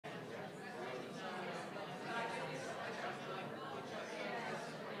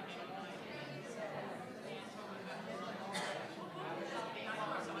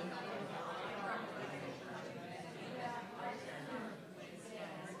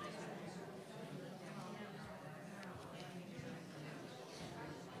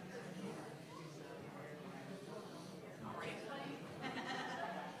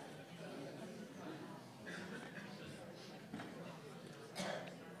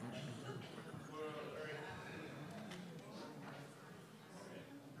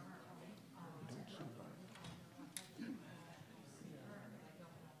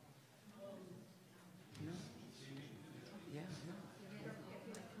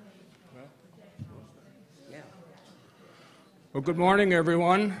Well, good morning,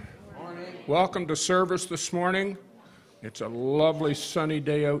 everyone. Good morning. Welcome to service this morning. It's a lovely sunny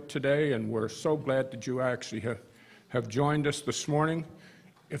day out today, and we're so glad that you actually have joined us this morning.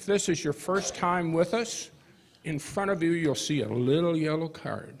 If this is your first time with us, in front of you, you'll see a little yellow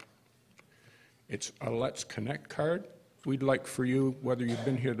card. It's a Let's Connect card. We'd like for you, whether you've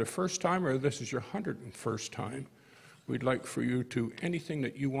been here the first time or this is your 101st time, we'd like for you to, anything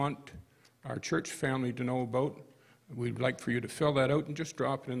that you want our church family to know about, we'd like for you to fill that out and just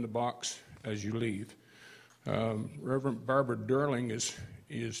drop it in the box as you leave. Reverend Barbara Durling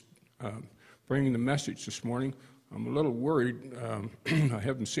is bringing the message this morning. I'm a little worried. I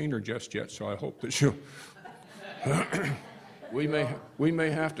haven't seen her just yet, so I hope that she'll... we may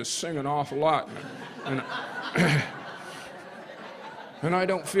have to sing an awful lot. And I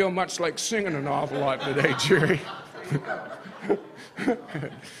don't feel much like singing an awful lot today, Jerry.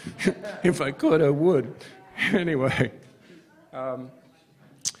 If I could, I would. Anyway, I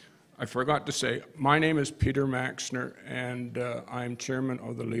forgot to say, my name is Peter Maxner, and I'm chairman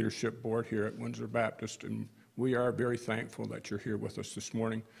of the leadership board here at Windsor Baptist, and we are very thankful that you're here with us this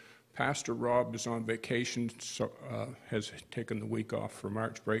morning. Pastor Rob is on vacation, so has taken the week off for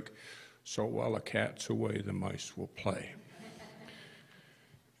March break, so while the cat's away, the mice will play.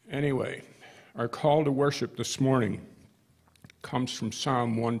 Anyway, our call to worship this morning comes from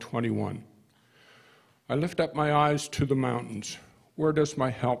Psalm 121. I lift up my eyes to the mountains. Where does my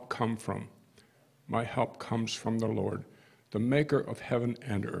help come from? My help comes from the Lord, the maker of heaven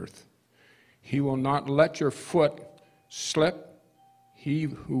and earth. He will not let your foot slip. He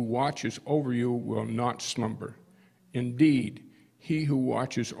who watches over you will not slumber. Indeed, he who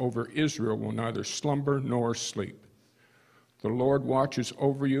watches over Israel will neither slumber nor sleep. The Lord watches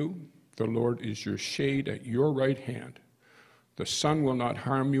over you. The Lord is your shade at your right hand. The sun will not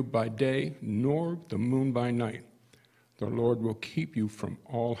harm you by day, nor the moon by night. The Lord will keep you from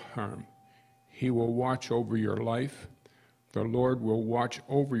all harm. He will watch over your life. The Lord will watch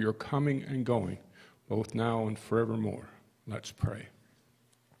over your coming and going, both now and forevermore. Let's pray.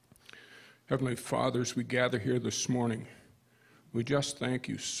 Heavenly Father, as we gather here this morning, we just thank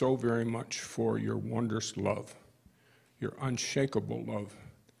you so very much for your wondrous love, your unshakable love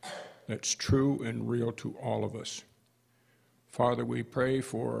that's true and real to all of us. Father, we pray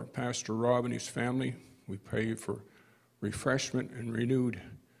for Pastor Rob and his family. We pray for refreshment and renewed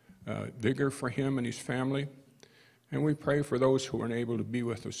vigor for him and his family. And we pray for those who are unable to be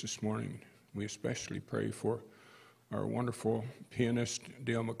with us this morning. We especially pray for our wonderful pianist,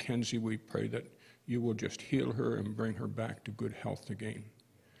 Dale McKenzie. We pray that you will just heal her and bring her back to good health again.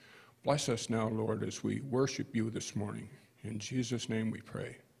 Bless us now, Lord, as we worship you this morning. In Jesus' name we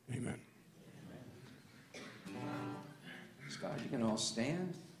pray. Amen. Scott, you can all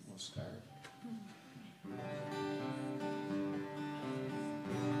stand. We'll start.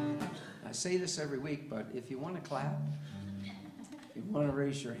 I say this every week, but if you want to clap, if you want to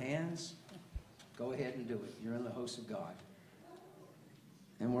raise your hands, go ahead and do it. You're in the house of God.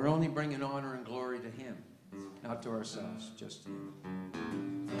 And we're only bringing honor and glory to Him, not to ourselves, just to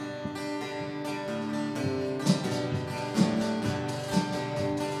Him.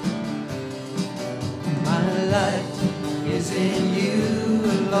 My life is in you,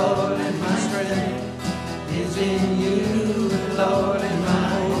 Lord, and my strength is in you, Lord, and my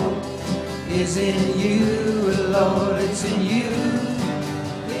hope is in you, Lord, it's in you,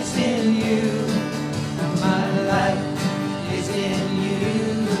 it's in you. My life is in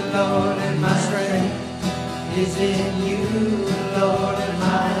you, Lord, and my strength is in you, Lord, and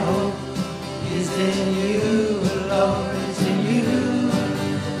my hope is in you, Lord, it's in you,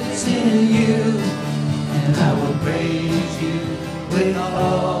 it's in you. And I will praise you with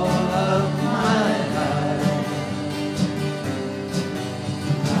all of my heart.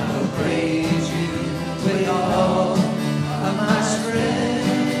 I will praise you with all of my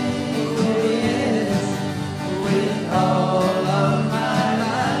strength. Oh yes, with all of my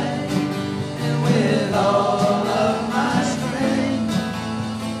life and with all of my strength.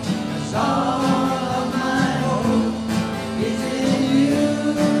 'Cause all of my hope is in you.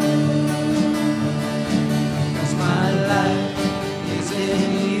 My life is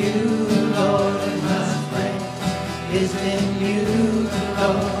in you, Lord, and my strength is in you,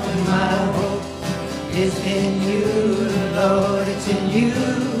 Lord, and my hope is in you, Lord, it's in you,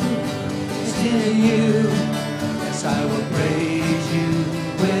 it's in you. Yes, I will praise you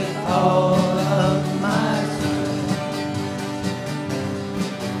with all of my strength.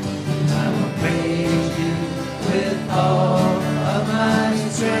 I will praise you with all of my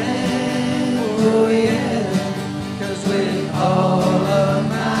strength, oh yeah. With all of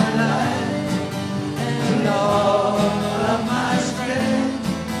my life and all of my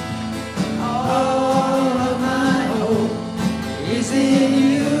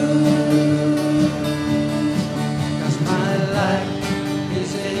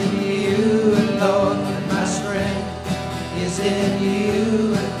Lord, and my strength is in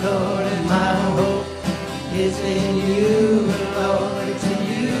you, Lord, and my hope is in you, Lord, it's in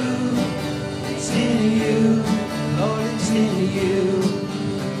you, it's in you, Lord, it's in you.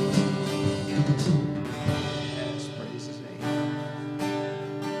 Yes, praise his name.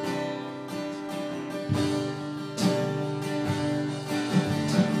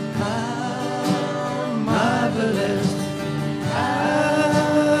 How marvelous,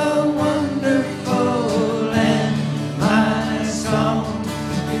 how wonderful, and my song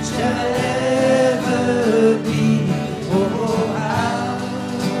it shall ever be. Oh, how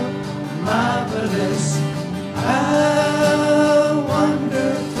marvelous, how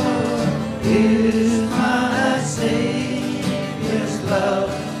wonderful is my Savior's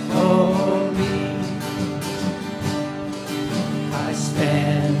love for me. I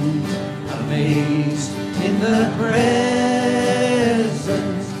stand amazed in the presence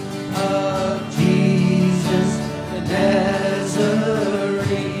of Jesus the Nazarene,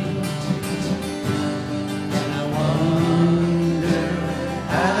 and I wonder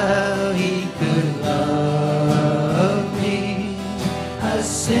how he could love me, a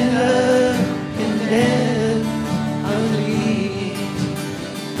sinner condemned unbelief.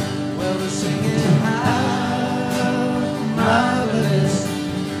 Well, we're singing how marvelous,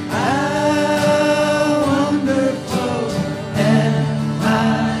 how wonderful, and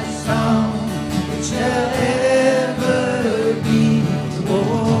my song it shall ever be.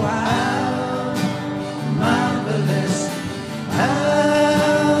 Oh, how marvelous,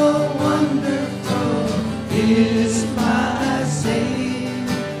 how wonderful is my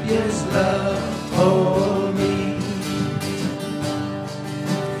Savior's love for me.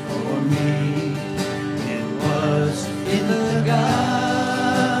 For me, it was in the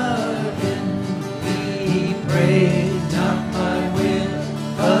garden. He prayed, not my will,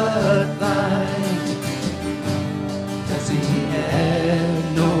 but thine. 'Cause he had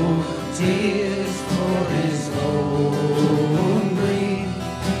no tears for his own grief,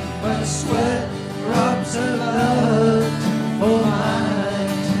 but sweat drops of love for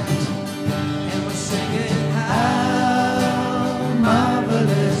mine. And we're singing how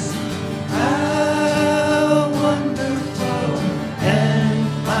marvelous, how wonderful, and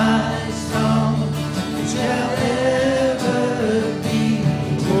my song it shall ever be.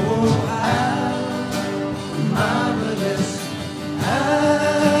 Oh, how marvelous,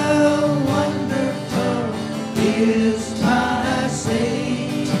 how wonderful is my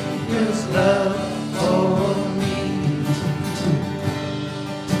Savior's love for me.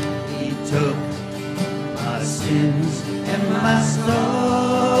 He took my sins and my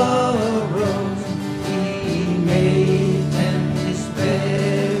sorrows, he made them his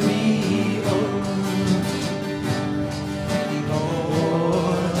very own, and he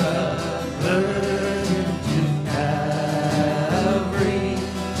bore the burden to Calvary.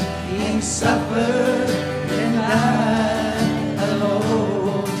 He suffered and died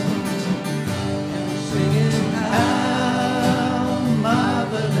alone, and we're singing how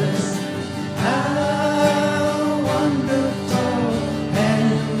marvelous, how wonderful,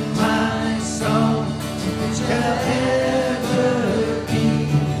 and my song it shall ever be.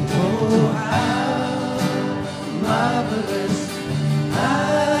 Oh, how marvelous,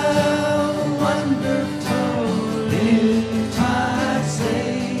 how wonderful is my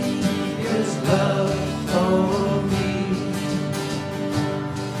Savior's love for me.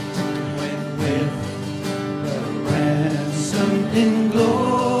 When with the ransom in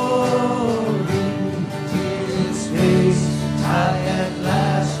glory, his face I at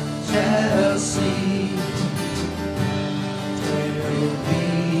last shall see, 'twill be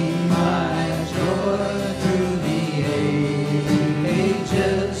my joy through the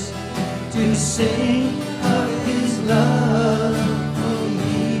ages to sing of his love for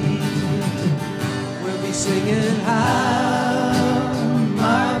me. We'll be singing how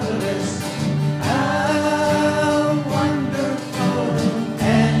marvelous, how wonderful,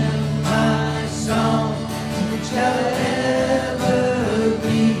 and my song it shall ever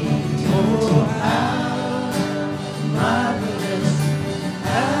be. Oh, how marvelous,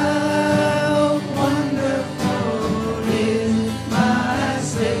 how wonderful is my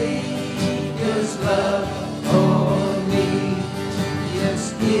Savior's love for me. Yes,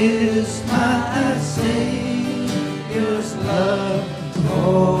 is my Savior's love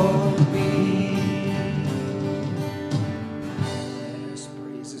for me. Yes,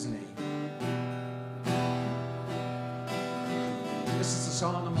 praise his name. This is the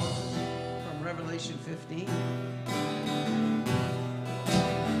Song of Moses from Revelation 15.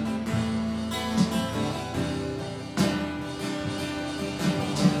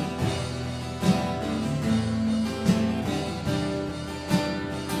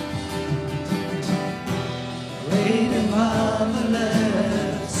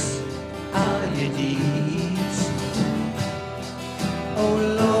 Oh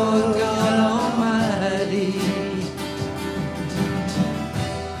Lord God Almighty,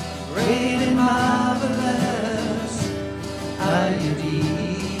 great and marvelous are your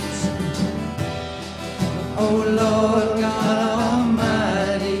deeds. Oh Lord God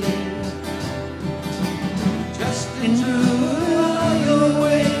Almighty, just and true are your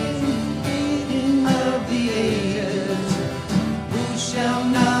ways, beginning of the ages. Who shall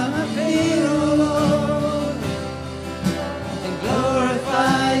not fail, O Lord, and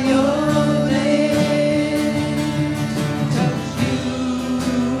glorify your name? 'Cause you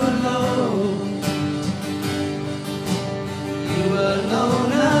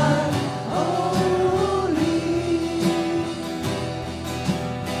alone are holy.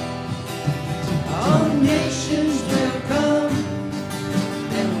 All nations will come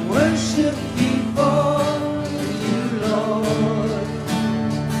and worship before you, Lord.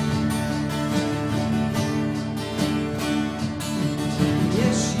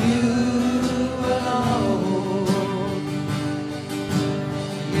 Yes, you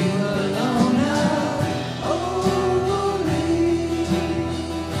alone are holy.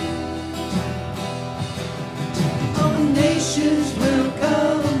 All nations will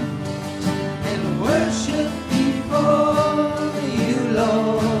come and worship before you,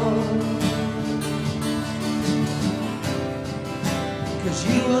 Lord. 'Cause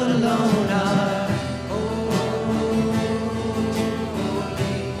you alone are holy.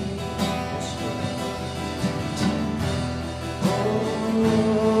 Holy.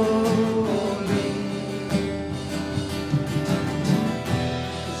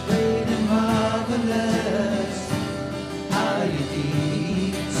 'Cause great and marvelous are your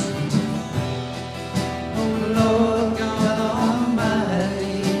deeds. Oh Lord God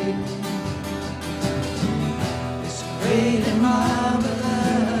Almighty, it's great and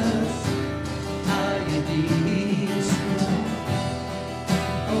marvelous are your deeds.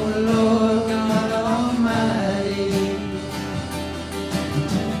 Oh Lord God Almighty,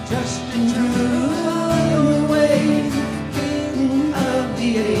 just and true are your ways, King of the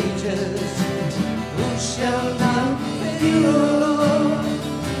ages. Who shall not fail, O Lord,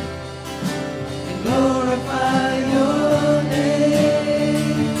 and glorify your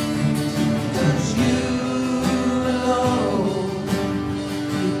name? 'Cause you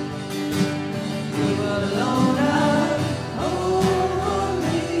alone are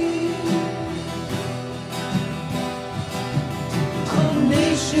holy. All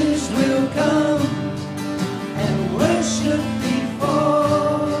nations will come and worship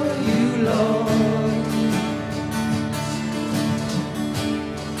before you, Lord.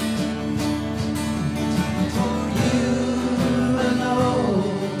 For you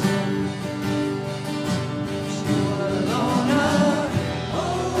alone are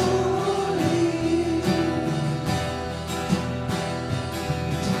holy.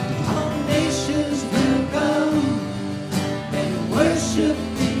 All nations will come and worship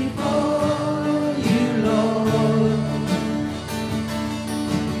before you, Lord.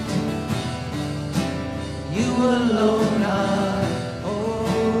 You alone are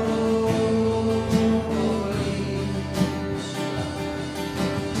holy.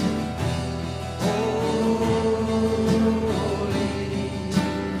 Holy.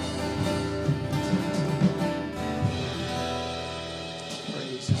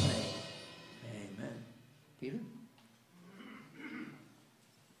 Praise His name. Amen. Peter?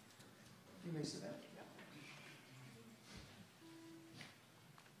 You may sit down.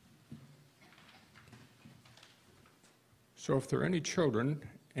 So if there are any children,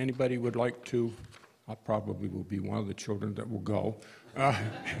 anybody would like to, I probably will be one of the children that will go,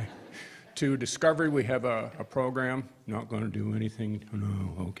 to Discovery. We have a program, not going to do anything,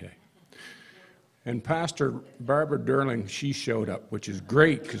 no, okay. And Pastor Barbara Derling, she showed up, which is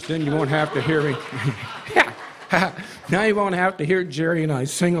great, because then you won't have to hear me. Now you won't have to hear Jerry and I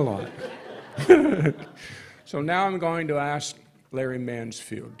sing a lot. So now I'm going to ask Larry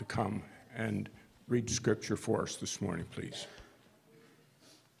Mansfield to come and read scripture for us this morning, please.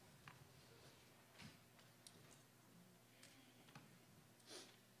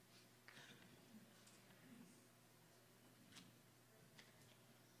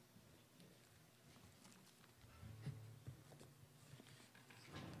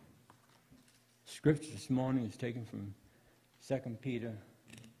 Scripture this morning is taken from 2 Peter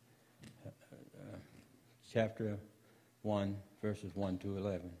chapter 1, verses 1 to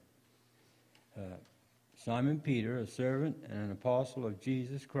 11. Simon Peter, a servant and an apostle of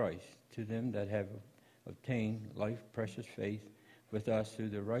Jesus Christ, to them that have obtained life, precious faith with us through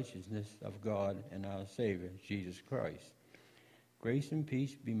the righteousness of God and our Savior, Jesus Christ. Grace and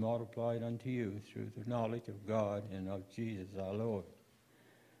peace be multiplied unto you through the knowledge of God and of Jesus our Lord.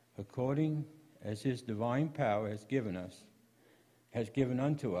 according as his divine power has given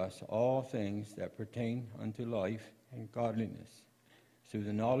unto us all things that pertain unto life and godliness, through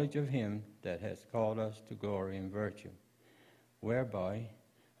the knowledge of him that hath called us to glory and virtue, whereby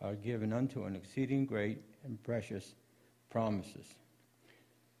are given unto an exceeding great and precious promises,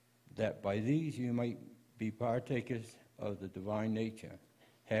 that by these you might be partakers of the divine nature,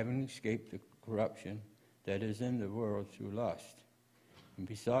 having escaped the corruption that is in the world through lust. And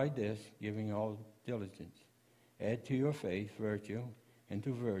beside this, giving all diligence, add to your faith virtue, and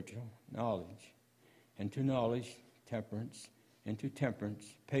to virtue knowledge, and to knowledge temperance, and to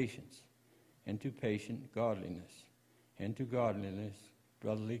temperance patience, and to patience godliness, and to godliness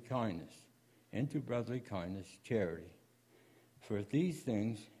brotherly kindness, and to brotherly kindness charity. For if these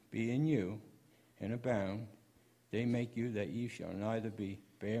things be in you and abound, they make you that ye shall neither be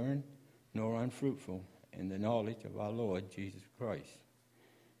barren nor unfruitful in the knowledge of our Lord Jesus Christ.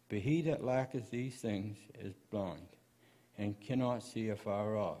 But he that lacketh these things is blind, and cannot see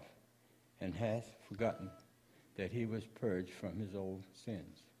afar off, and hath forgotten that he was purged from his old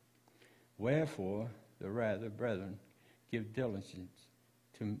sins. Wherefore, the rather, brethren, give diligence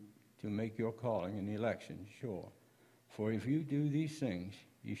to make your calling and election sure. For if you do these things,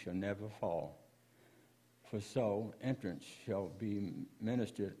 ye shall never fall. For so entrance shall be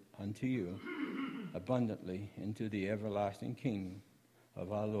ministered unto you abundantly into the everlasting kingdom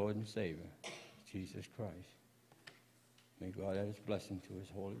of our Lord and Savior, Jesus Christ. May God add his blessing to his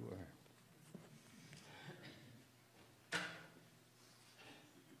holy word.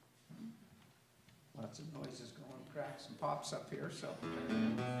 Lots of noises going, cracks and pops up here, so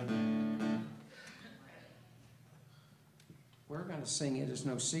we're going to sing It Is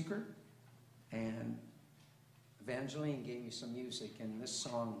No Secret, and Evangeline gave me some music, and this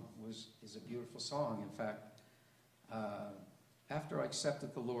song is a beautiful song. In fact, after I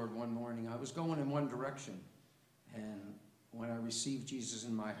accepted the Lord one morning, I was going in one direction, and when I received Jesus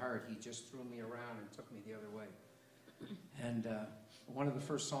in my heart, he just threw me around and took me the other way. And one of the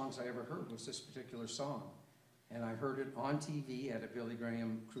first songs I ever heard was this particular song, and I heard it on TV at a Billy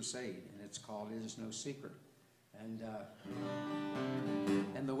Graham crusade, and it's called It Is No Secret. And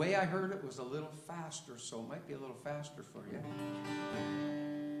the way I heard it was a little faster, so it might be a little faster for you.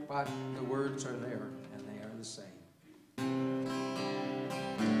 But the words are there, and they are the same.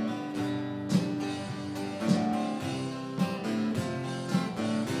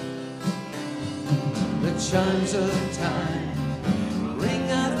 The chimes of time ring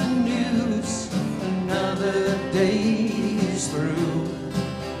out the news, another day is through.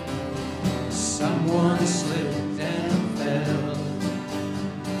 Someone slipped and fell.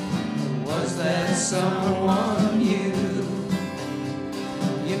 Was that someone you?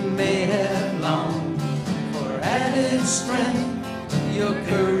 You may have longed for added strength, your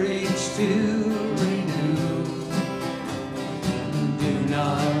courage to renew. Do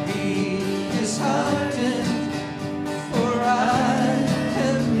not be disheartened, for I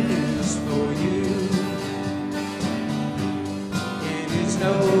have news for you. It is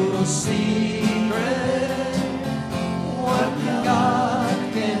no secret what God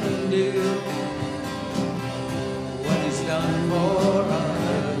can do, what He's done for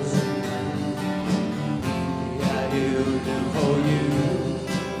us, yeah, He'll do for you.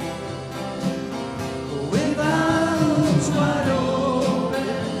 With arms wide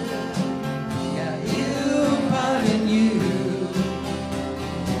open, yeah, He'll pardon you.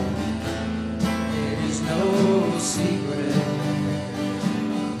 It is no secret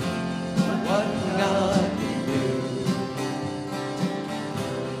what God can do.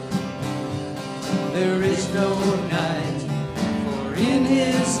 There is no night, for in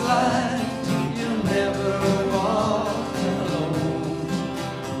His light you'll never walk alone.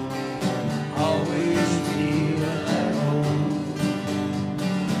 Always feel at home,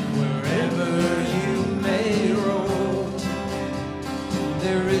 wherever you may roam.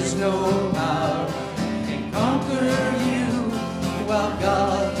 There is no power can conquer you, while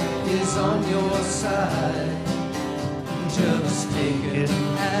God is on your side. Just take it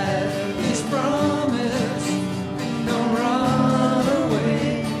at His promise, don't run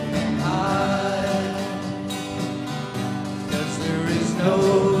away and hide. 'Cause there is no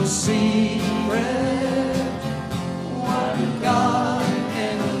secret what God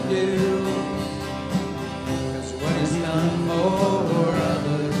can do. 'Cause what He's done for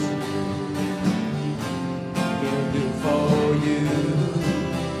others, He'll do for you.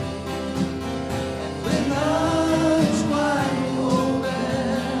 With arms wide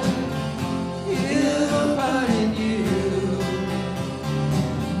open, He'll pardon you.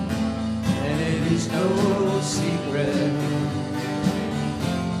 And it is no secret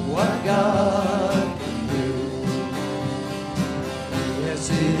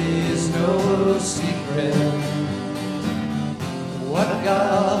strength. What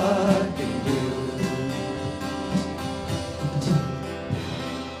God can do.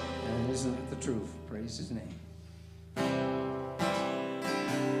 And isn't it the truth? Praise his name.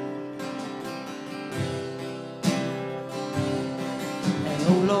 And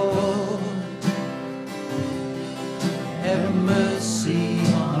oh Lord, have mercy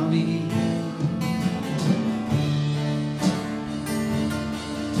on me.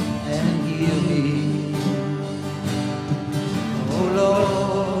 And heal me. Oh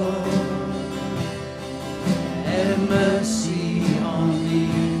Lord, have mercy on me.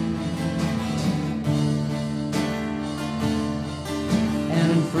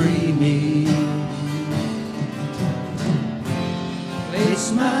 And free me.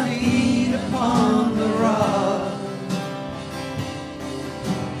 Place my feet upon the rock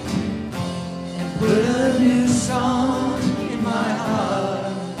and put a new song in my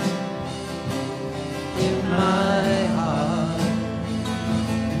heart, in my heart.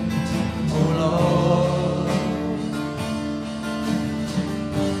 Oh Lord,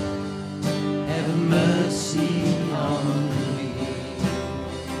 have mercy on me.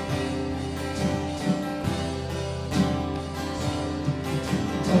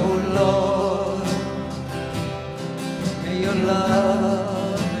 Oh Lord, may your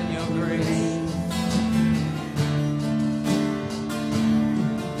love and your grace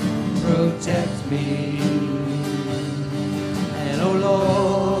protect me. And oh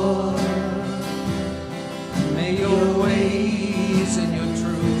Lord, may your ways and your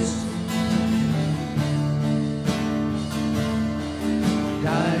truths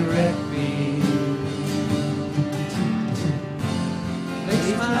direct me.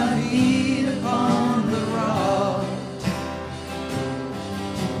 Place my feet upon the rock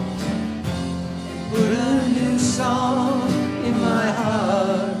and put a new song in my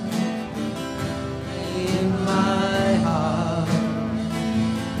heart, in my heart.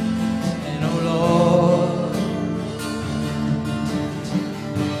 And oh Lord,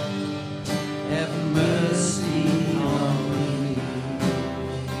 have mercy on me.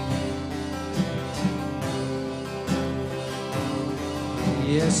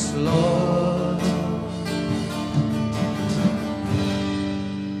 Yes, Lord,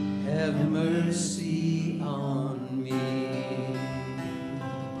 have mercy on me.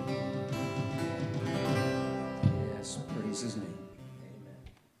 Yes, praise his name. Amen.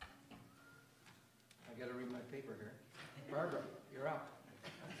 I got to read my paper here. Barbara, you're up.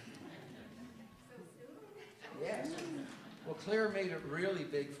 Yes. Well, Claire made it really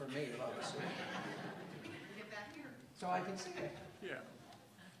big for me, obviously. Get back here. So I can see it. Yeah.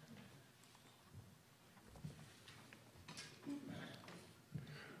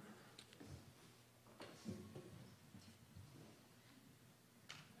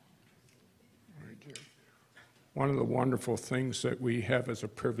 One of the wonderful things that we have as a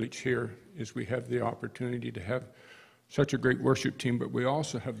privilege here is we have the opportunity to have such a great worship team, but we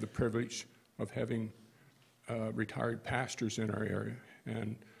also have the privilege of having retired pastors in our area.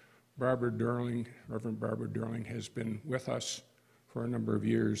 And Barbara Durling, Reverend Barbara Durling, has been with us for a number of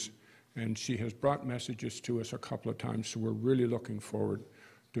years, and she has brought messages to us a couple of times, so we're really looking forward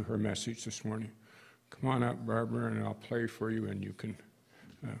to her message this morning. Come on up, Barbara, and I'll play for you, and you can...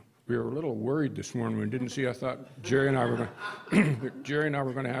 we were a little worried this morning when we didn't see. I thought Jerry and I were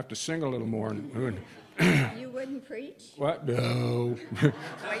going to have to sing a little more. You wouldn't preach? What? No. Well,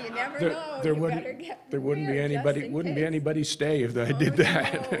 you never know. There You wouldn't. better get There wouldn't be prepared anybody. just in Wouldn't be case. anybody stay if I did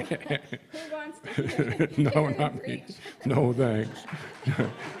that. No. Who wants to hear No, Jerry not me. preach? No, thanks.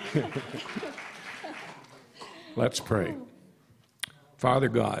 Let's pray. Father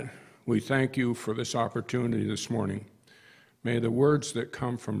God, we thank you for this opportunity this morning. May the words that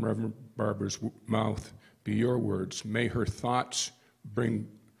come from Reverend Barbara's mouth be your words. May her thoughts bring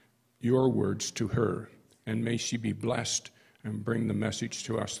your words to her, and may she be blessed and bring the message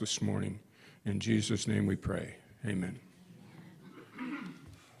to us this morning. In Jesus' name we pray. Amen.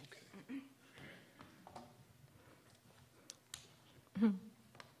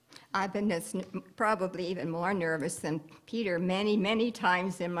 I've been probably even more nervous than Peter many, many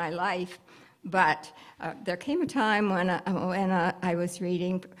times in my life. But there came a time when I was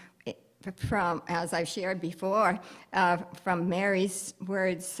reading from, as I've shared before, from Mary's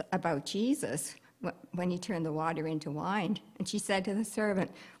words about Jesus when he turned the water into wine. And she said to the servant,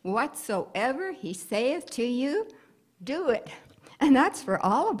 "Whatsoever he saith to you, do it." And that's for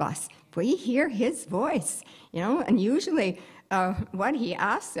all of us. We hear his voice, and usually what he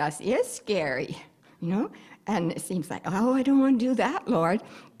asks us is scary. you know? And it seems like, oh, I don't want to do that, Lord.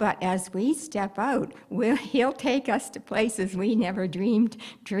 But as we step out, He'll take us to places we never dreamed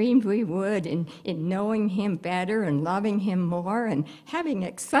we would, in knowing Him better and loving Him more and having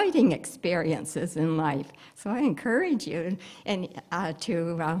exciting experiences in life. So I encourage you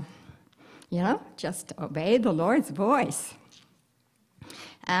to just obey the Lord's voice.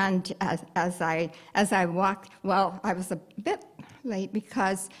 And as I walked, well, I was a bit late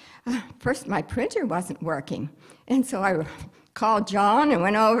because first my printer wasn't working. And so I called John and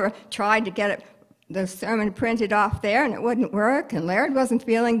went over, tried to get the sermon printed off there, and it wouldn't work. And Laird wasn't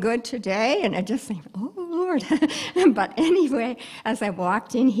feeling good today, and I just think, oh, Lord. But anyway, as I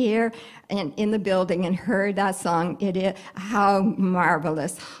walked in here and in the building and heard that song, it is how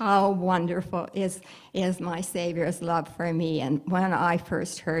marvelous, how wonderful is my Savior's love for me. And when I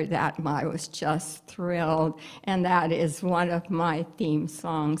first heard that, I was just thrilled. And that is one of my theme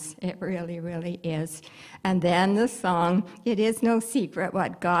songs. It really, really is. And then the song, It Is No Secret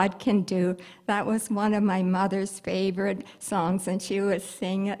What God Can Do. That was one of my mother's favorite songs, and she would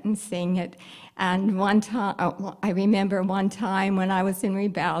sing it and sing it. And one time, I remember one time when I was in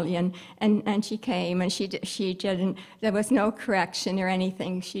rebellion, and she came, and she didn't, there was no correction or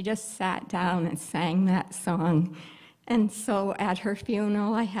anything. She just sat down and sang that song. And so at her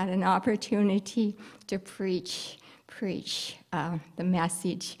funeral, I had an opportunity to preach the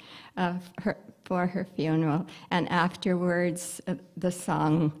message for her funeral. And afterwards, the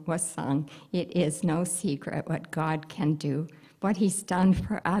song was sung, It Is No Secret What God Can Do. What He's done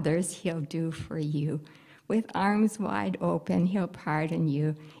for others, He'll do for you. With arms wide open, He'll pardon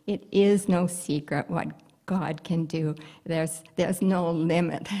you. It is no secret what God can do. There's no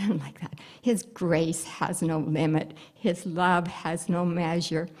limit like that. His grace has no limit. His love has no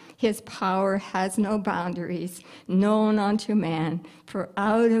measure. His power has no boundaries known unto man. For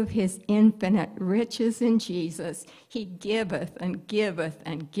out of His infinite riches in Jesus, He giveth and giveth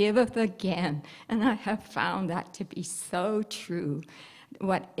and giveth again. And I have found that to be so true.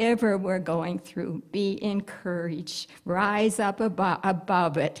 Whatever we're going through, be encouraged. Rise up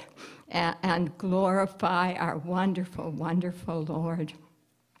above it and glorify our wonderful, wonderful Lord.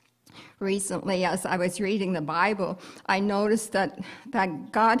 Recently, as I was reading the Bible, I noticed that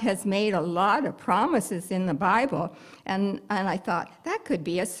God has made a lot of promises in the Bible, and I thought, that could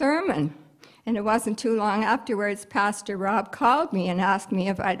be a sermon. And it wasn't too long afterwards, Pastor Rob called me and asked me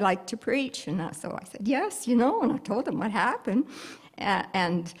if I'd like to preach, and so I said, yes, and I told him what happened.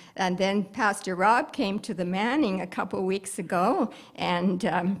 And then Pastor Rob came to the Manning a couple weeks ago and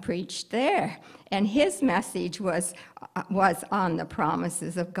preached there. And his message was on the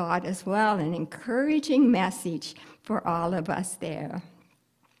promises of God as well, an encouraging message for all of us there.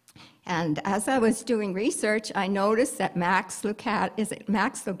 And as I was doing research, I noticed that Max Lucado, is it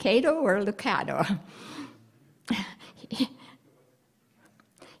Max Lucado or Lucado?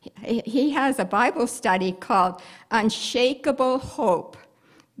 He has a Bible study called Unshakable Hope,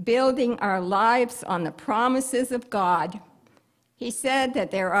 Building Our Lives on the Promises of God. He said that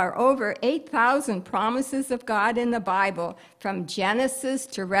there are over 8,000 promises of God in the Bible, from Genesis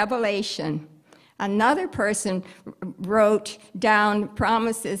to Revelation. Another person wrote down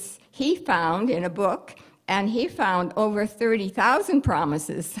promises he found in a book, and he found over 30,000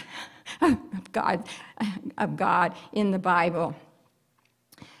 promises of God in the Bible.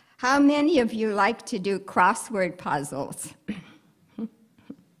 How many of you like to do crossword puzzles?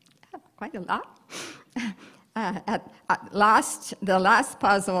 Quite a lot. The last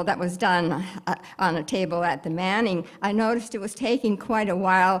puzzle that was done on a table at the Manning, I noticed it was taking quite a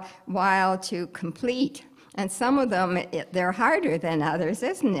while to complete. And some of them, they're harder than others,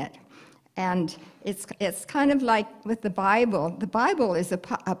 isn't it? And it's kind of like with the Bible. The Bible is a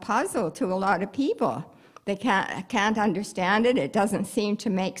puzzle to a lot of people. They can't understand it. It doesn't seem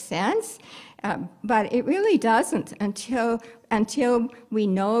to make sense. But it really doesn't until we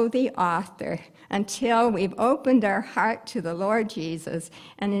know the author, until we've opened our heart to the Lord Jesus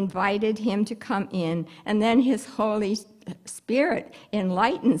and invited Him to come in. And then His Holy Spirit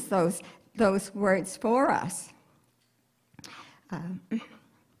enlightens those words for us.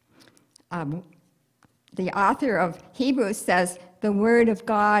 The author of Hebrews says, the Word of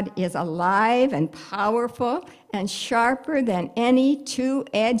God is alive and powerful and sharper than any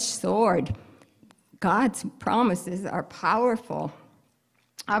two-edged sword. God's promises are powerful.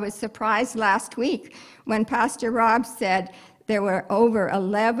 I was surprised last week when Pastor Rob said there were over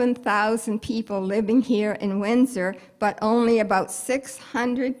 11,000 people living here in Windsor, but only about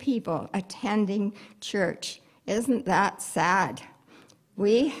 600 people attending church. Isn't that sad?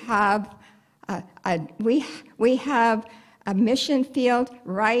 We have a mission field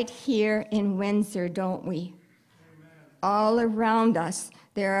right here in Windsor, don't we? All around us,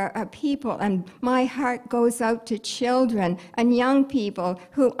 there are people, and my heart goes out to children and young people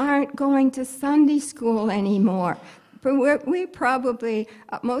who aren't going to Sunday school anymore. We probably,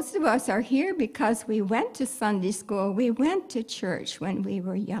 most of us are here because we went to Sunday school, we went to church when we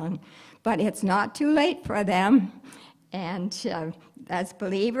were young, but it's not too late for them. And as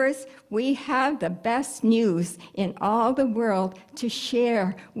believers, we have the best news in all the world to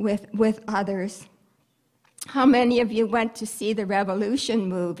share with others. How many of you went to see the Revolution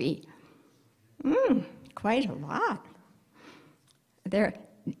movie? Quite a lot. There,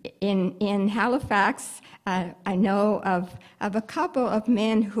 in Halifax, I know of a couple of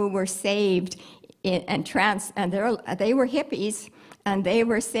men who were saved and they were hippies, and they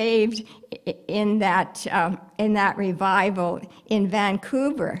were saved in that revival in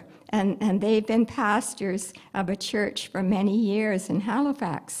Vancouver, and they've been pastors of a church for many years in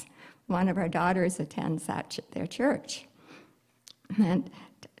Halifax. One of our daughters attends their church. And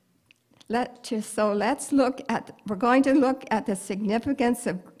we're going to look at the significance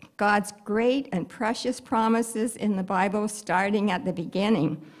of God's great and precious promises in the Bible, starting at the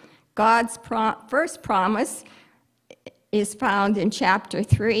beginning. God's first promise is found in chapter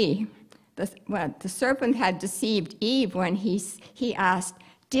 3. The serpent had deceived Eve when he asked,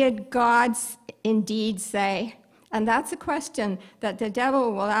 "Did God indeed say?" And that's a question that the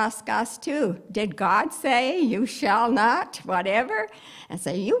devil will ask us too. Did God say, "You shall not," whatever? And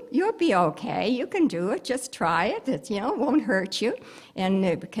say, you'll be okay. You can do it. Just try it. It won't hurt you. And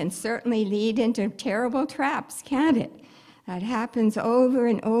it can certainly lead into terrible traps, can't it? That happens over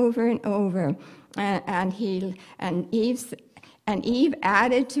and over and over. And Eve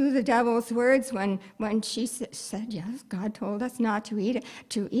added to the devil's words when she said, "Yes, God told us not to eat it,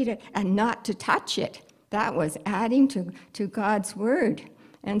 and not to touch it." That was adding to God's word.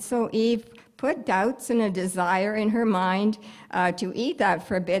 And so Eve put doubts and a desire in her mind to eat that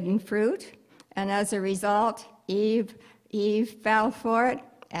forbidden fruit. And as a result, Eve fell for it.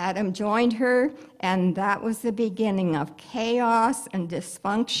 Adam joined her, and that was the beginning of chaos and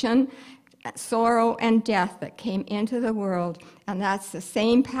dysfunction, sorrow and death that came into the world. And that's the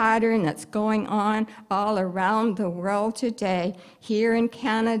same pattern that's going on all around the world today, here in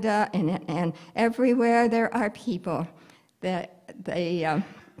Canada and everywhere there are people.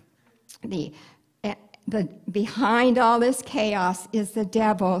 Behind all this chaos is the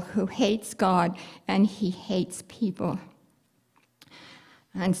devil, who hates God, and he hates people.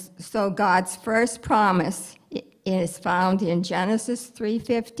 And so God's first promise is found in Genesis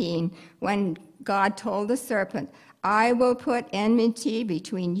 3:15, when God told the serpent, "I will put enmity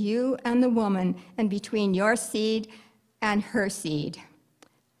between you and the woman, and between your seed and her seed.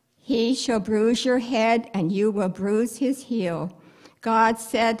 He shall bruise your head, and you will bruise his heel." God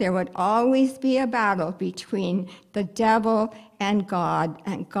said there would always be a battle between the devil and God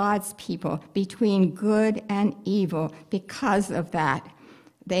and God's people, between good and evil. Because of that,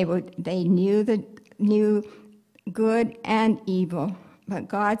 they knew good and evil. But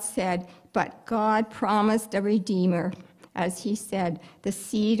God promised a Redeemer. As he said, "The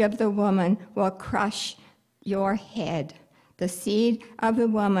seed of the woman will crush your head." The seed of the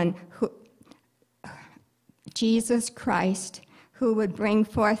woman, Jesus Christ, who would bring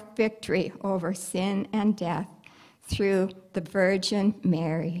forth victory over sin and death through the Virgin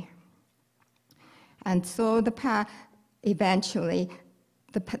Mary. And so this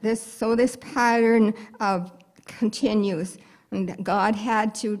pattern continues. And God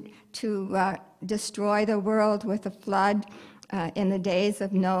had to destroy the world with a flood in the days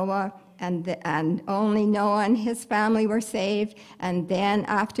of Noah, and only Noah and his family were saved. And then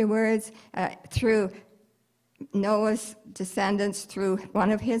afterwards, through Noah's descendants, through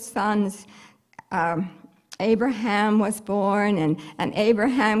one of his sons, Abraham was born, and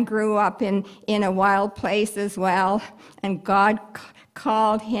Abraham grew up in a wild place as well. And God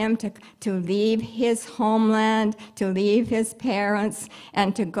called him to leave his homeland, to leave his parents,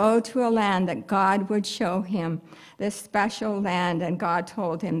 and to go to a land that God would show him, this special land. And God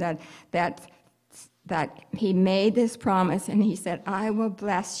told him that he made this promise, and he said, "I will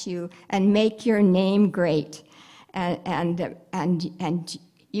bless you and make your name great, and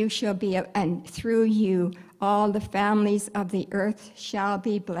you shall be, and through you all the families of the earth shall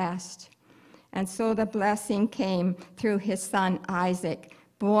be blessed." And so the blessing came through his son Isaac,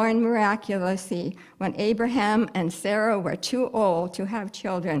 born miraculously when Abraham and Sarah were too old to have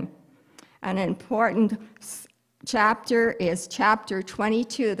children. An important chapter is chapter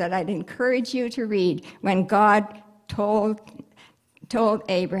 22 that I'd encourage you to read, when God told told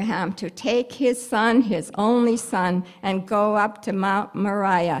Abraham to take his son, his only son, and go up to Mount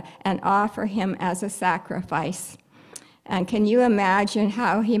Moriah and offer him as a sacrifice. And can you imagine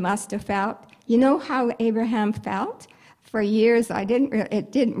how he must have felt? You know how Abraham felt? For years,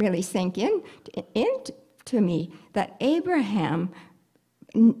 it didn't really sink into me that Abraham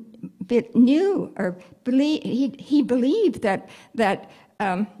knew or he believed that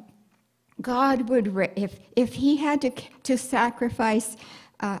God would, if he had to sacrifice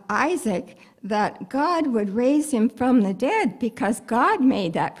Isaac, that God would raise him from the dead, because God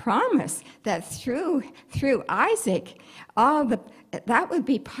made that promise that through Isaac, that would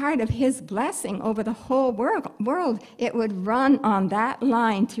be part of his blessing over the whole world. It would run on that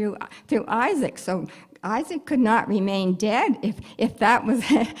line through Isaac. So Isaac could not remain dead if that was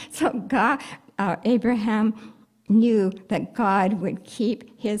so God. Abraham knew that God would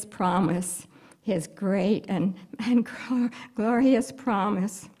keep his promise, his great and glorious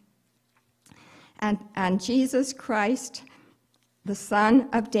promise. And Jesus Christ, the Son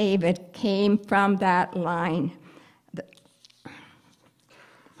of David, came from that line.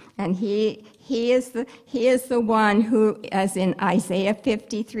 And he is the one who, as in Isaiah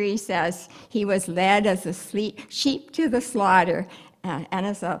 53 says, he was led as a sheep to the slaughter, and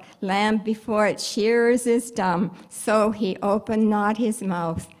as a lamb before its shearers is dumb, so he opened not his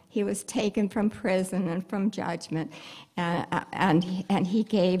mouth. He was taken from prison and from judgment, and he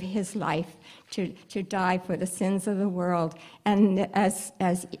gave his life to die for the sins of the world. And as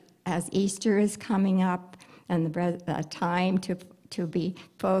Easter is coming up, and the time to be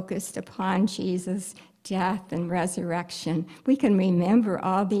focused upon Jesus' death and resurrection, we can remember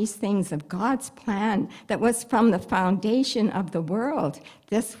all these things of God's plan that was from the foundation of the world.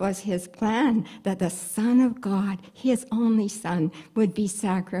 This was his plan, that the Son of God, his only Son, would be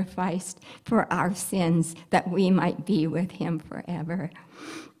sacrificed for our sins, that we might be with him forever.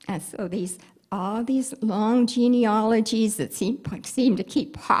 And so all these long genealogies that seem to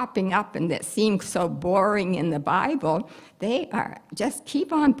keep popping up and that seem so boring in the Bible, they are just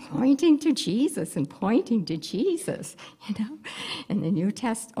keep on pointing to Jesus and pointing to Jesus, in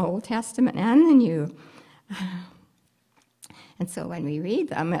the Old Testament and the New. And so when we read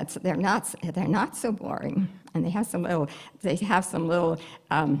them, they're not so boring, and they have some little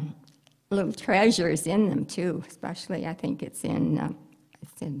treasures in them too. Especially, I think it's in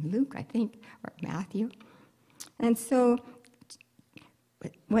Luke, I think, or Matthew. And so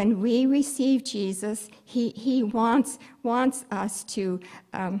when we receive Jesus, he wants us to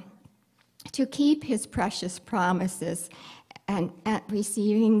keep his precious promises and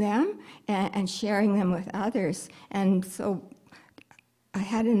receiving them and sharing them with others. And so I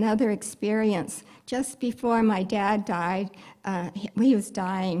had another experience just before my dad died. He was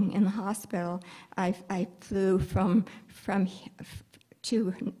dying in the hospital. I flew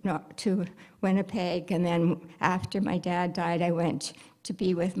to Winnipeg, and then after my dad died, I went to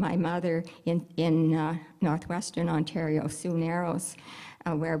be with my mother in northwestern Ontario, Sioux Narrows,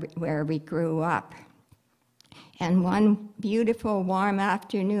 where we grew up. And one beautiful warm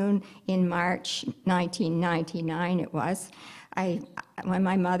afternoon in March 1999 it was, when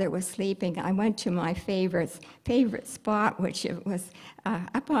my mother was sleeping, I went to my favorite spot, which it was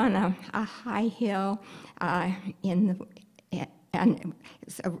up on a high hill and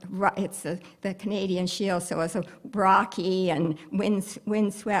it's the Canadian Shield, so it's a rocky and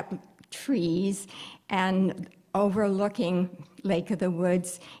windswept trees and overlooking Lake of the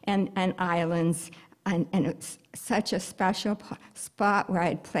Woods and islands. And it's such a special spot where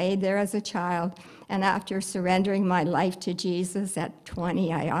I'd played there as a child. And after surrendering my life to Jesus at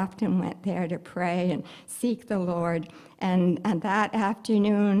 20, I often went there to pray and seek the Lord. And that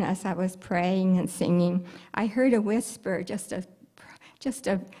afternoon, as I was praying and singing, I heard a whisper, just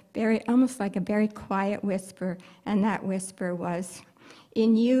a very, almost like a very quiet whisper. And that whisper was,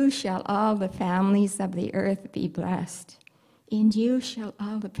 "In you shall all the families of the earth be blessed. In you shall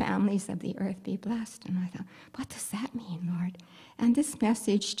all the families of the earth be blessed." And I thought, what does that mean, Lord? And this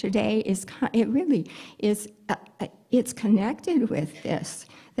message today it's connected with this,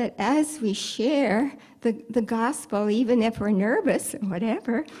 that as we share the gospel, even if we're nervous or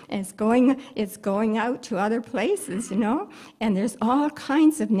whatever, and it's going out to other places, and there's all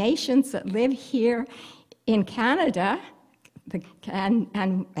kinds of nations that live here in Canada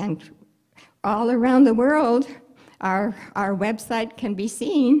and all around the world. Our website can be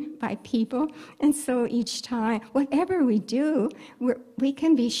seen by people, and so each time, whatever we do, we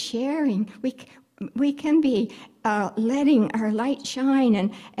can be sharing. We can be letting our light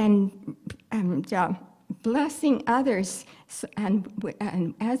shine and blessing others.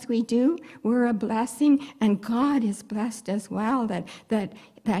 And as we do, we're a blessing, and God is blessed as well,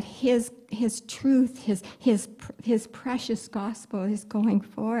 that his truth, his precious gospel is going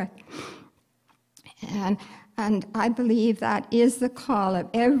forth. And I believe that is the call of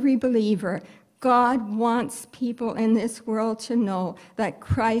every believer. God wants people in this world to know that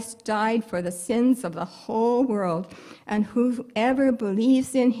Christ died for the sins of the whole world, and whoever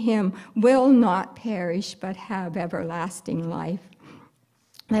believes in him will not perish but have everlasting life.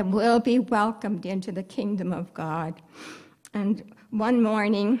 They will be welcomed into the kingdom of God. And one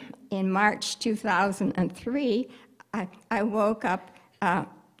morning in March 2003, I woke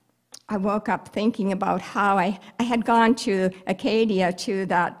up thinking about how I had gone to Acadia to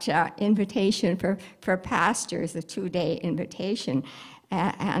that invitation for pastors, a 2-day invitation.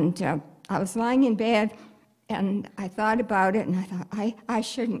 And I was lying in bed, and I thought about it, and I thought, I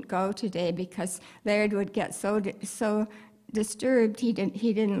shouldn't go today because Laird would get so disturbed. He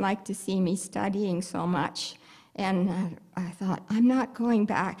didn't like to see me studying so much. And I thought, I'm not going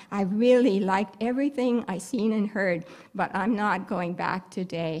back. I really liked everything I seen and heard, but I'm not going back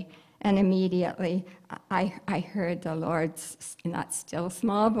today. And immediately, I heard the Lord's, in that still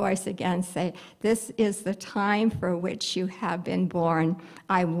small voice again, say, this is the time for which you have been born.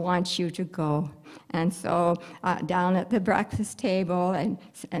 I want you to go. And so down at the breakfast table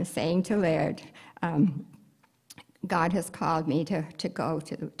and saying to Laird, God has called me to go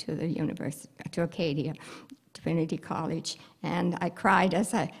to the university, to Acadia, Trinity College, and I cried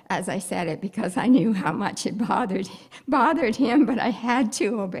as I said it because I knew how much it bothered him, but I had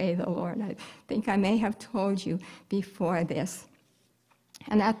to obey the Lord. I think I may have told you before this.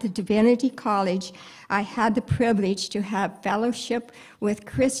 And at the Divinity College, I had the privilege to have fellowship with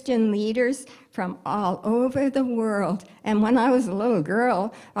Christian leaders from all over the world. And when I was a little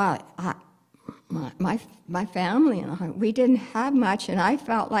girl, my family and I, we didn't have much, and I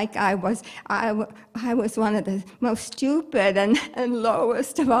felt like I was one of the most stupid and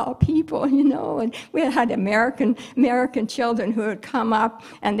lowest of all people, you know. And we had American children who would come up,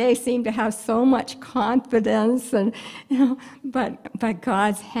 and they seemed to have so much confidence, and you know. But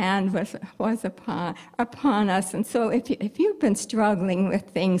God's hand was upon us. And so if you've been struggling with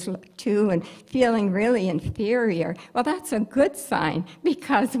things too and feeling really inferior, well, that's a good sign,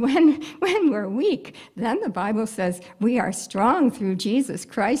 because when we're weak, then the Bible says we are strong through Jesus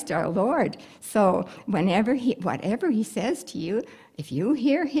Christ our Lord. So whatever he says to you, if you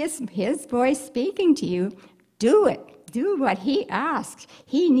hear his voice speaking to you, do it. Do what he asks.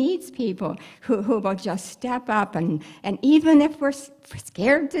 He needs people who will just step up, and even if we're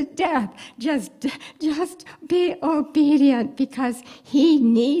scared to death, just be obedient, because he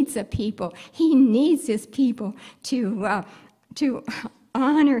needs a people. He needs his people to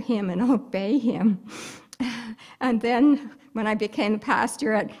honor him and obey him. And then when I became a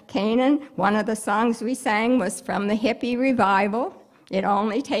pastor at Canaan, one of the songs we sang was from the hippie revival. It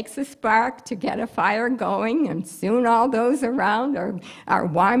only takes a spark to get a fire going, and soon all those around are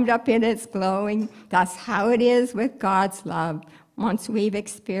warmed up in its glowing. That's how it is with God's love. Once we've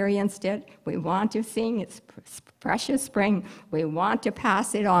experienced it, we want to sing its precious spring. We want to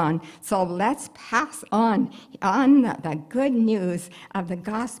pass it on. So let's pass on the good news of the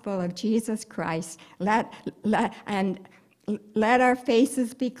gospel of Jesus Christ. Let our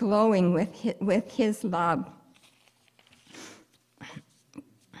faces be glowing with his love.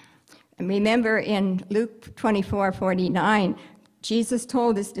 And remember in Luke 24:49, Jesus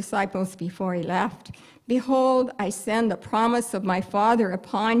told his disciples before he left, "Behold, I send the promise of my Father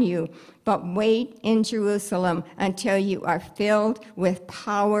upon you, but wait in Jerusalem until you are filled with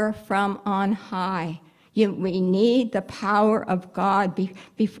power from on high." We need the power of God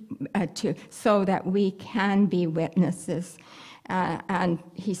so that we can be witnesses. And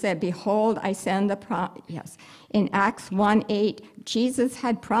he said, "Behold, I send the promise." Yes. In Acts 1:8, Jesus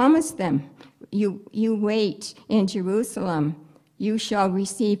had promised them, you wait in Jerusalem. You shall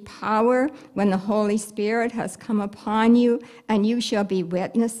receive power when the Holy Spirit has come upon you, and you shall be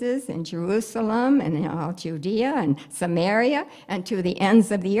witnesses in Jerusalem and in all Judea and Samaria and to the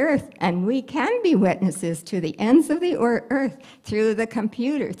ends of the earth. And we can be witnesses to the ends of the earth through the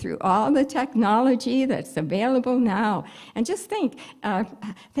computer, through all the technology that's available now. And just think of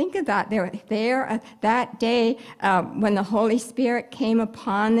that. That day when the Holy Spirit came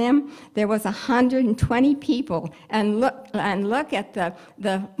upon them, there was 120 people, and look at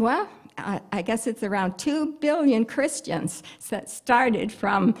I guess it's around 2 billion Christians that started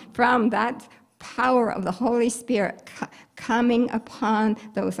from that power of the Holy Spirit coming upon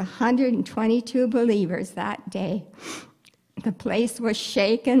those 122 believers that day. The place was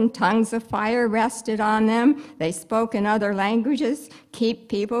shaken, tongues of fire rested on them. They spoke in other languages.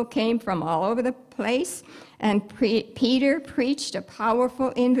 People came from all over the place. And Peter preached a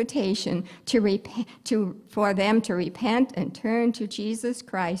powerful invitation for them to repent and turn to Jesus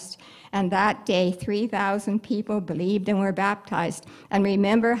Christ. And that day, 3,000 people believed and were baptized. And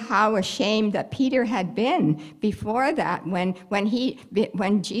remember how ashamed that Peter had been before that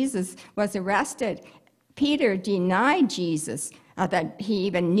when Jesus was arrested. Peter denied Jesus, that he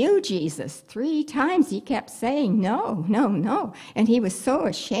even knew Jesus. 3 times he kept saying, no, no, no. And he was so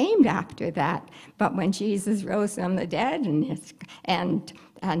ashamed after that. But when Jesus rose from the dead and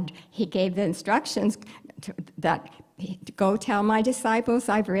he gave the instructions that go tell my disciples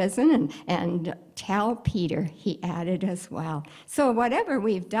I've risen, and tell Peter, he added as well. So whatever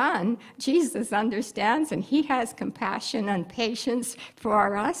we've done, Jesus understands, and he has compassion and patience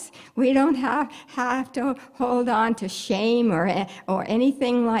for us. We don't have to hold on to shame or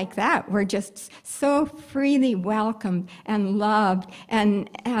anything like that. We're just so freely welcomed and loved, and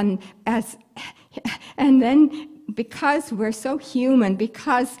then because we're so human,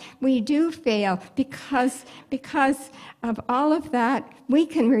 because we do fail, because of all of that, we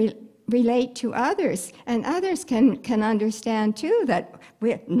can relate to others, and others can understand too that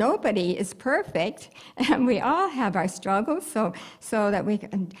nobody is perfect, and we all have our struggles, so that we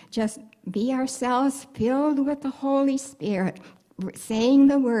can just be ourselves, filled with the Holy Spirit, saying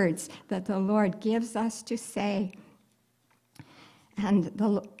the words that the Lord gives us to say. And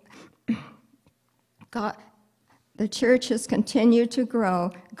the church has continued to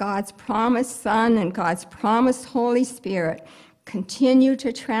grow. God's promised Son and God's promised Holy Spirit continue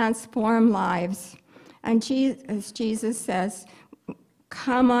to transform lives. And as Jesus says,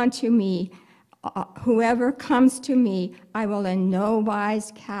 come unto me. Whoever comes to me, I will in no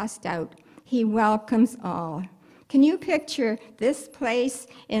wise cast out. He welcomes all. Can you picture this place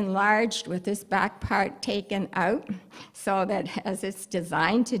enlarged with this back part taken out, so that as it's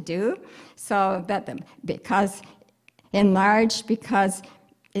designed to do, so that because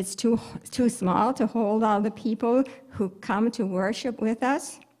it's too small to hold all the people who come to worship with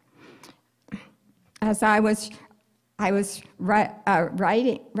us? As I was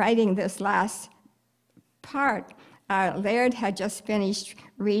writing this last part, Laird had just finished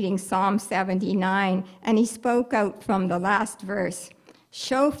reading Psalm 79, and he spoke out from the last verse.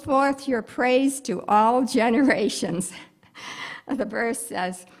 Show forth your praise to all generations. The verse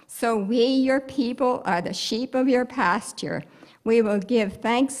says, so we, your people, are the sheep of your pasture. We will give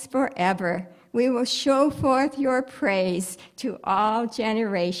thanks forever. We will show forth your praise to all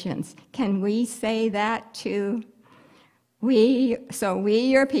generations. Can we say that too? We,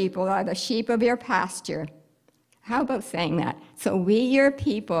 your people, are the sheep of your pasture. How about saying that? So we, your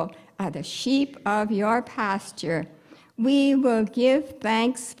people, are the sheep of your pasture. We will give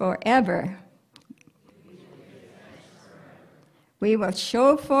thanks forever. We will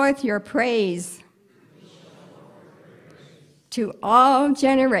show forth your praise to all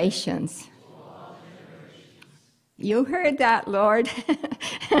generations. You heard that, Lord.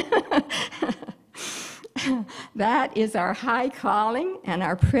 That is our high calling and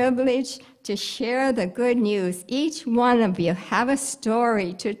our privilege to share the good news. Each one of you have a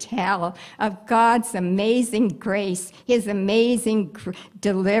story to tell of God's amazing grace, his amazing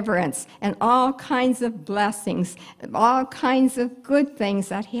deliverance, and all kinds of blessings, all kinds of good things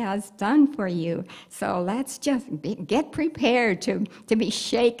that he has done for you. So let's just get prepared to be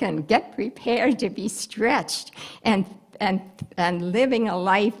shaken, get prepared to be stretched, and living a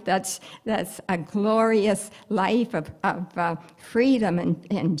life that's a glorious life of freedom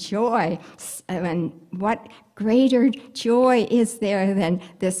and joy. And what greater joy is there than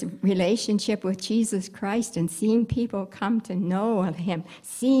this relationship with Jesus Christ and seeing people come to know of him,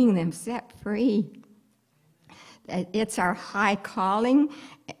 seeing them set free? It's our high calling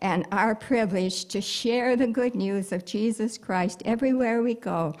and our privilege to share the good news of Jesus Christ everywhere we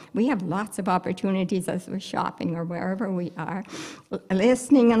go. We have lots of opportunities as we're shopping or wherever we are,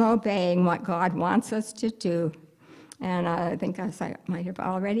 listening and obeying what God wants us to do. And I think, as I might have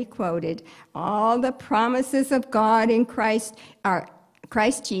already quoted, all the promises of God in Christ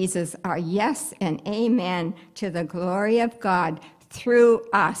Jesus are yes and amen to the glory of God through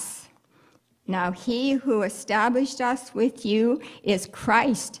us. Now he who established us with you is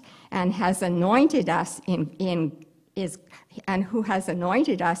Christ, and has anointed us and who has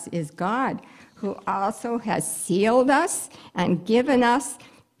anointed us is God, who also has sealed us and given us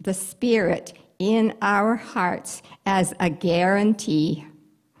the Spirit in our hearts as a guarantee.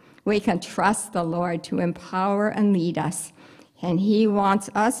 We can trust the Lord to empower and lead us, and he wants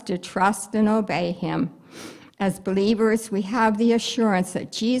us to trust and obey him. As believers, we have the assurance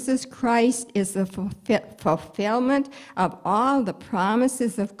that Jesus Christ is the fulfillment of all the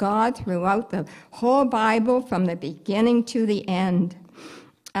promises of God throughout the whole Bible from the beginning to the end.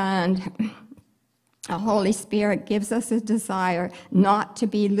 And the Holy Spirit gives us a desire not to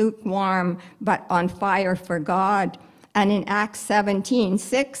be lukewarm, but on fire for God. And in Acts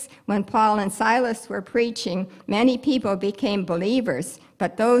 17:6, when Paul and Silas were preaching, many people became believers.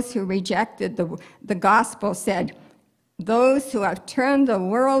 But those who rejected the gospel said, "Those who have turned the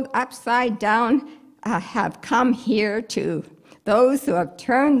world upside down have come here too." Those who have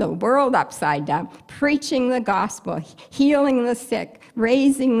turned the world upside down, preaching the gospel, healing the sick,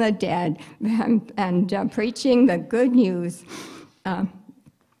 raising the dead, and preaching the good news.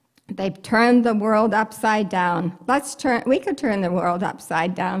 They've turned the world upside down. We could turn the world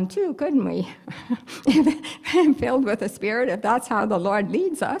upside down too, couldn't we? Filled with the Spirit, if that's how the Lord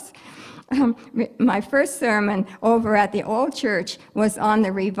leads us. My first sermon over at the old church was on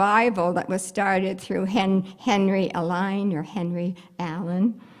the revival that was started through Henry Allen,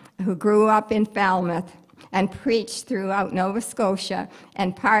 who grew up in Falmouth and preached throughout Nova Scotia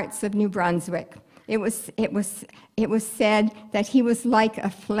and parts of New Brunswick. It was said that he was like a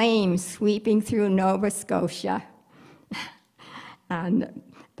flame sweeping through Nova Scotia. And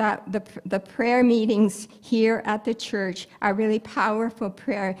that the prayer meetings here at the church are really powerful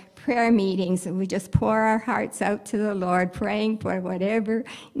prayer meetings, and we just pour our hearts out to the Lord, praying for whatever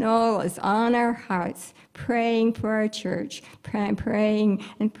is on our hearts, praying for our church, praying,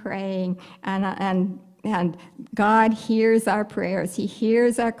 and God hears our prayers. He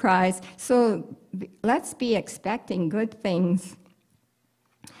hears our cries. So let's be expecting good things.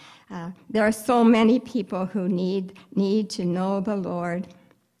 There are so many people who need to know the Lord.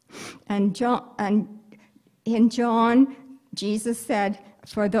 And in John, Jesus said,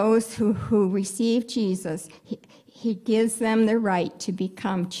 for those who receive Jesus, he gives them the right to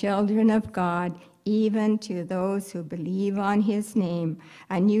become children of God, even to those who believe on his name.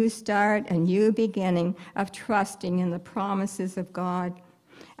 A new start, a new beginning of trusting in the promises of God.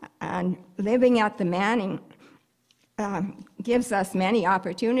 And living at the Manning gives us many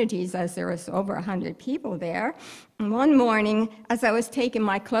opportunities, as there was over 100 people there. And one morning, as I was taking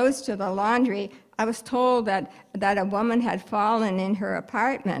my clothes to the laundry, I was told that a woman had fallen in her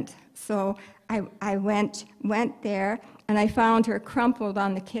apartment. So I went there, and I found her crumpled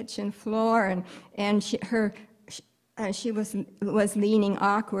on the kitchen floor, and she was leaning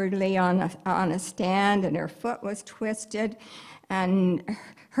awkwardly on a stand, and her foot was twisted, and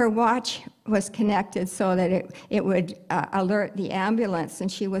her watch was connected so that it would alert the ambulance,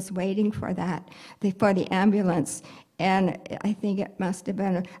 and she was waiting for the ambulance. And I think it must have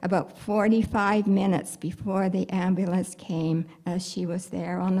been about 45 before the ambulance came, as she was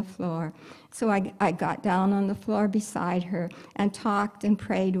there on the floor. So I got down on the floor beside her and talked and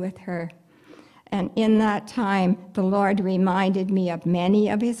prayed with her. And in that time, the Lord reminded me of many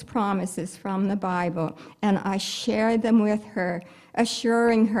of his promises from the Bible, and I shared them with her,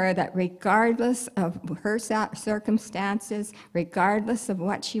 assuring her that regardless of her circumstances, regardless of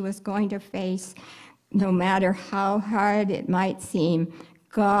what she was going to face, no matter how hard it might seem,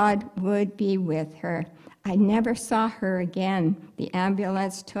 God would be with her. I never saw her again. The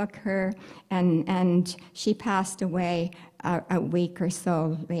ambulance took her, and she passed away a week or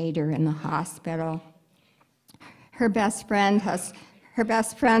so later in the hospital. Her best friend has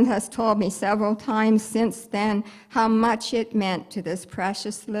told me several times since then how much it meant to this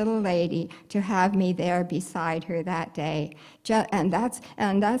precious little lady to have me there beside her that day. And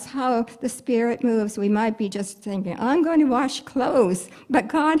that's how the Spirit moves. We might be just thinking, I'm going to wash clothes, but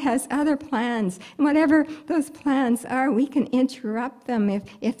God has other plans. And whatever those plans are, we can interrupt them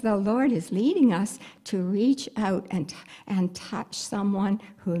if the Lord is leading us to reach out and touch someone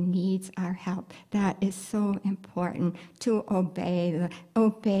who needs our help. That is so important, to obey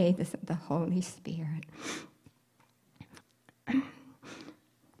the Holy Spirit.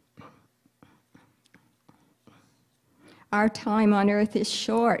 Our time on earth is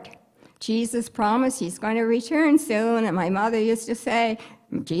short. Jesus promised he's going to return soon, and my mother used to say,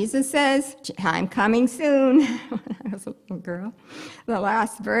 Jesus says, I'm coming soon, when I was a little girl. The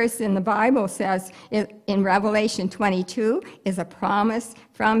last verse in the Bible says, in Revelation 22, is a promise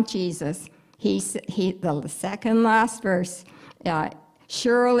from Jesus. The second last verse,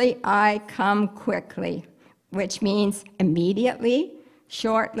 surely I come quickly, which means immediately,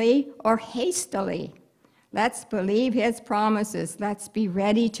 shortly, or hastily. Let's believe his promises. Let's be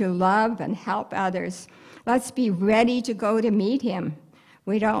ready to love and help others. Let's be ready to go to meet him.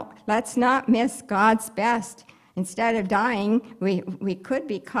 Let's not miss God's best. instead of dying, we could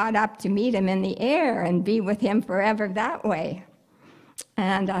be caught up to meet him in the air and be with him forever that way.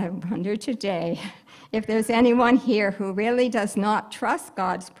 And I wonder today if there's anyone here who really does not trust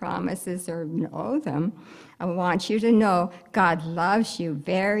God's promises or know them. I want you to know God loves you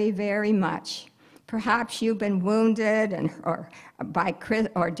very, very much. Perhaps you've been wounded or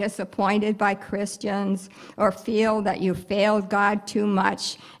disappointed by Christians, or feel that you failed God too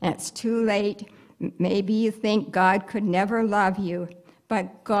much and it's too late. Maybe you think God could never love you,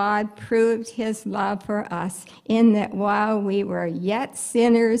 but God proved his love for us in that while we were yet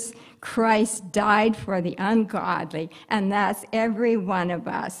sinners, Christ died for the ungodly, and that's every one of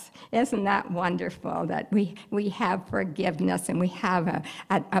us. Isn't that wonderful that we have forgiveness and we have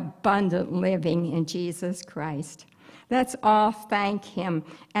an abundant living in Jesus Christ? Let's all thank him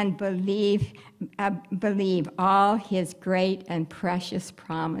and believe all his great and precious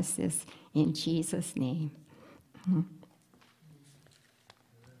promises in Jesus' name.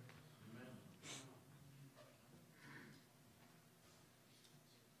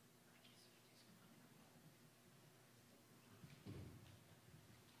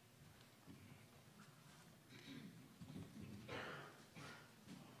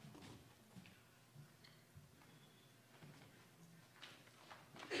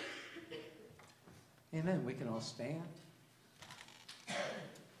 Amen. We can all stand. And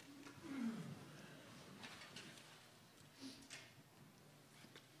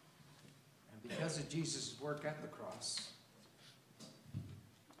because of Jesus' work at the cross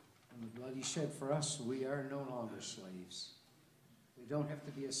and the blood he shed for us, we are no longer slaves. We don't have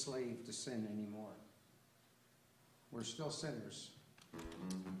to be a slave to sin anymore. We're still sinners.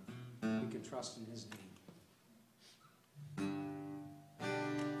 We can trust in his name.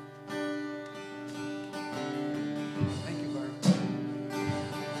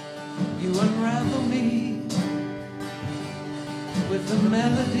 You unravel me with a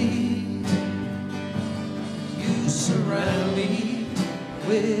melody. You surround me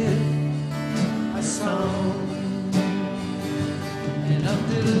with a song and of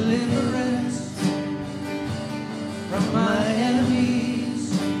deliverance from my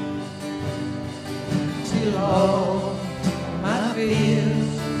enemies, till all my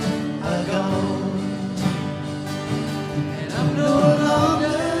fears are gone, and I'm no longer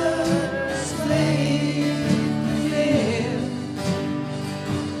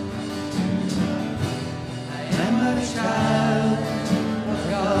child of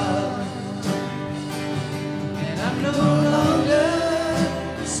God, and I'm no longer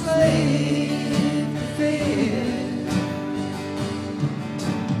a slave to fear.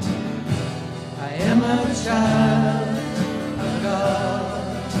 I am a child of God.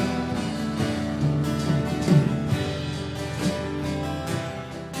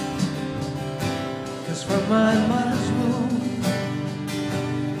 Cause from my mother's womb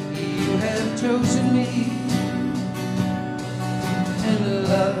you have chosen me, and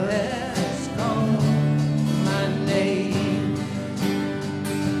love has called my name,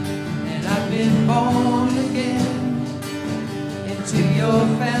 and I've been born again into your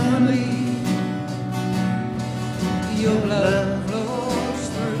family. Your blood flows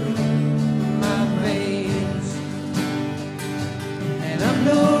through my veins, and I'm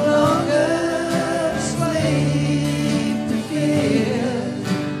no longer a slave to fear.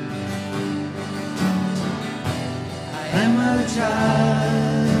 I am a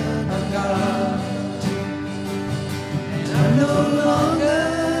child of God, and I'm no longer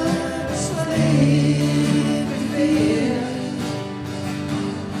a slave to fear.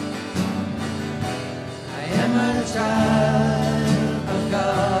 I am a child of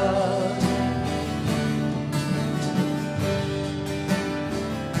God.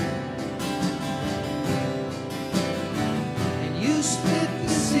 And you split the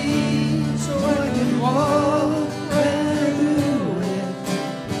sea so I could walk right through it,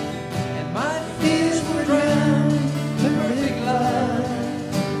 and my fears were drowned in perfect love.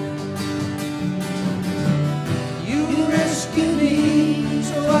 You rescued me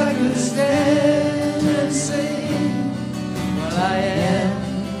so I could stand and sing. Well, I am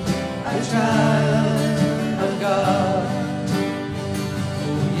a child of God.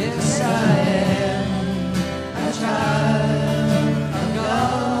 Oh, yes, I am a child of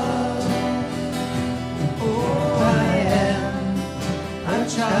God. Oh, I am a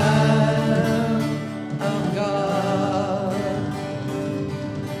child of God.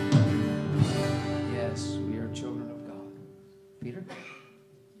 Yes, we are children of God. Peter?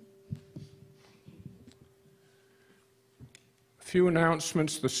 A few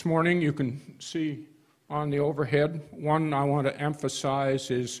announcements this morning you can see on the overhead. One I want to emphasize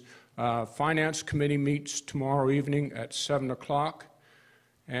is Finance Committee meets tomorrow evening at 7 o'clock,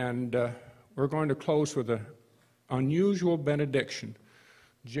 and we're going to close with an unusual benediction.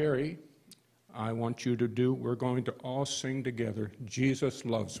 Jerry, I want you to we're going to all sing together, Jesus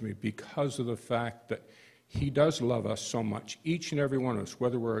Loves Me, because of the fact that he does love us so much, each and every one of us,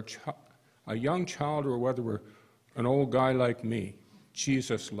 whether we're a young child or whether we're an old guy like me.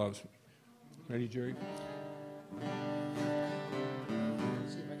 Jesus loves me. Ready, Jerry?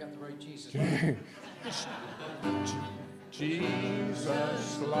 See if I got the right Jesus.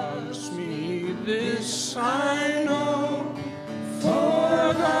 Jesus loves me, this I know,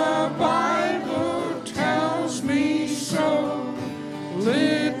 for the Bible tells me so.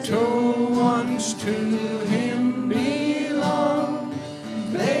 Little ones to him belong.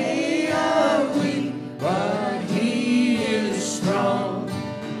 They are weak, but he is strong.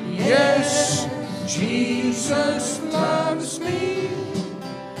 Yes, Jesus loves me.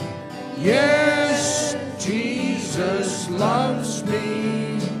 Yes, Jesus loves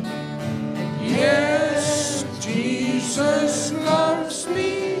me. Yes, Jesus loves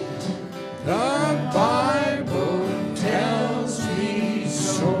me. The Bible tells me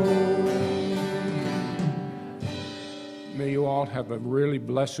so. May you all have a really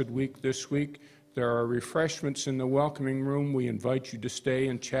blessed week this week. There are refreshments in the welcoming room. We invite you to stay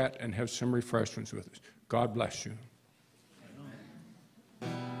and chat and have some refreshments with us. God bless you.